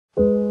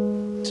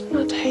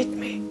not hate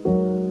me.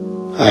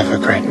 I have a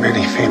great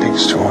many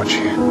feelings towards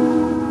you.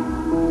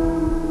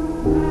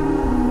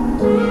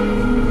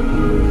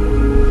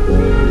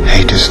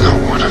 Hate is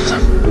not one of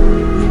them.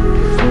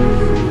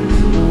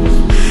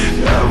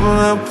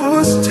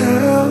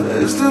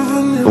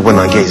 But when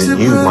I gaze at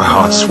you, my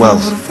heart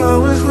swells.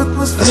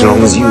 As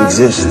long as you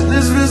exist,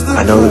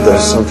 I know that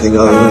there's something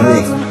other than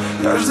me.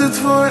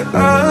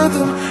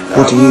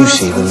 What do you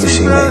see when you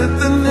see me?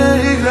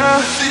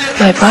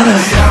 My brother.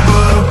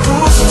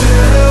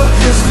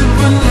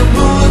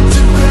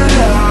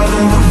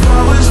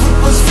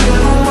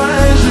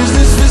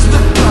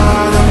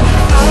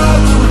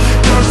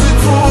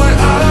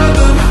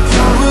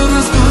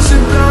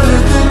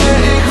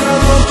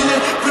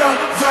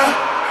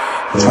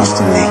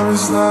 Trust in me.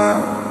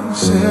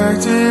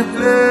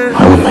 I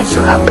will make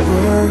you happy.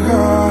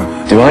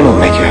 Do I not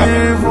make you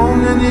happy?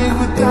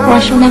 Or I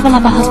shall never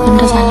love a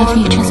husband as I love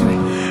you, Cesare.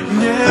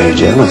 Are you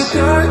jealous?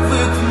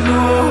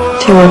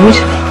 Too worried?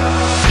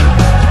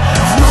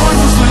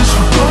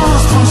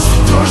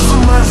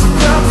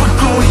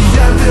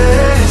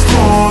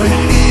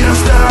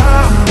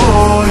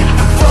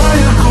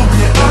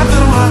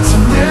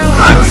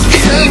 I would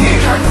kill you.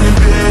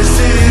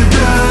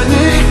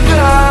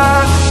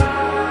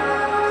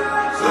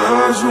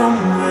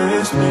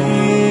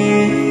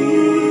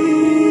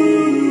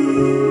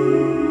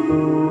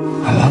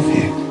 I love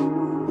you.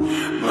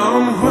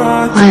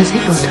 Why is it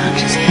your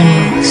touch is the only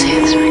one that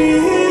soothes me?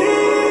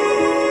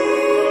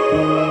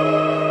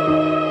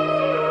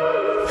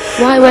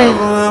 Why we're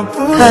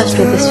cursed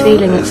with this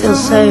feeling that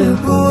feels so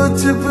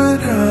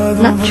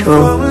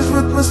natural?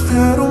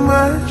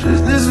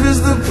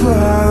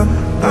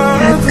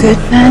 You're a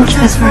good man,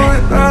 Cesare.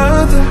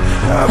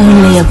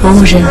 Only a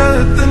Borgia,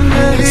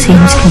 it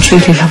seems, can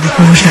truly love a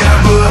Borgia.